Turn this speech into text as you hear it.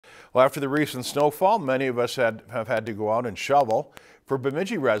Well, after the recent snowfall, many of us have had to go out and shovel. For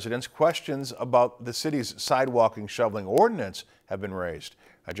Bemidji residents, questions about the city's sidewalking shoveling ordinance have been raised.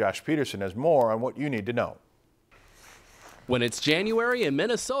 Josh Peterson has more on what you need to know. When it's January in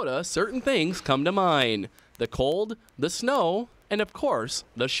Minnesota, certain things come to mind. The cold, the snow, and of course,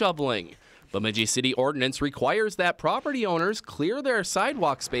 the shoveling. Bemidji City Ordinance requires that property owners clear their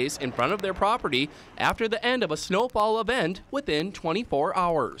sidewalk space in front of their property after the end of a snowfall event within 24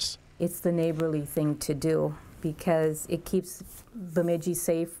 hours. It's the neighborly thing to do because it keeps Bemidji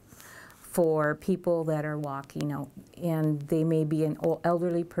safe for people that are walking out. And they may be an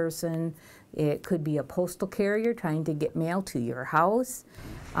elderly person, it could be a postal carrier trying to get mail to your house,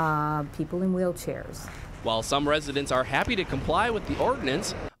 people in wheelchairs. While some residents are happy to comply with the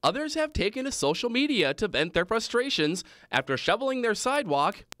ordinance, others have taken to social media to vent their frustrations after shoveling their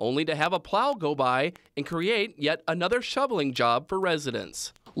sidewalk, only to have a plow go by and create yet another shoveling job for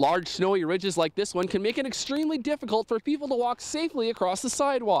residents. Large snowy ridges like this one can make it extremely difficult for people to walk safely across the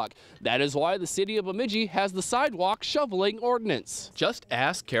sidewalk. That is why the city of Bemidji has the sidewalk shoveling ordinance. Just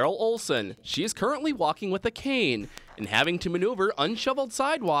ask Carol Olson. She is currently walking with a cane, and having to maneuver unshoveled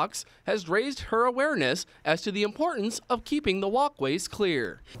sidewalks has raised her awareness as to the importance of keeping the walkways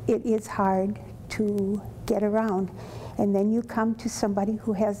clear. It is hard to get around, and then you come to somebody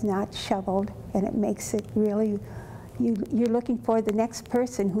who has not shoveled, and it makes it really, you're looking for the next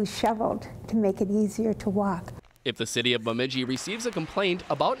person who's shoveled to make it easier to walk. If the city of Bemidji receives a complaint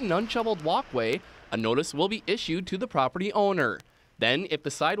about an unshoveled walkway, a notice will be issued to the property owner. Then, if the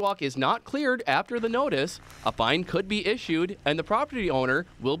sidewalk is not cleared after the notice, a fine could be issued and the property owner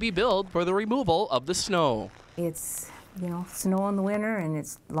will be billed for the removal of the snow. It's, snow in the winter and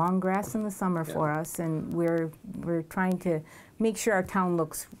it's long grass in the summer for us, and we're trying to make sure our town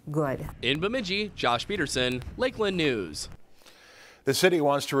looks good. In Bemidji, Josh Peterson, Lakeland News. The city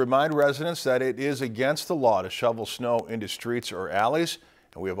wants to remind residents that it is against the law to shovel snow into streets or alleys,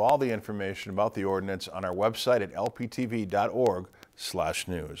 and we have all the information about the ordinance on our website at lptv.org/news.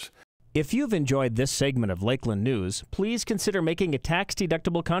 If you've enjoyed this segment of Lakeland News, please consider making a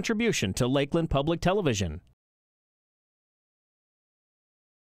tax-deductible contribution to Lakeland Public Television.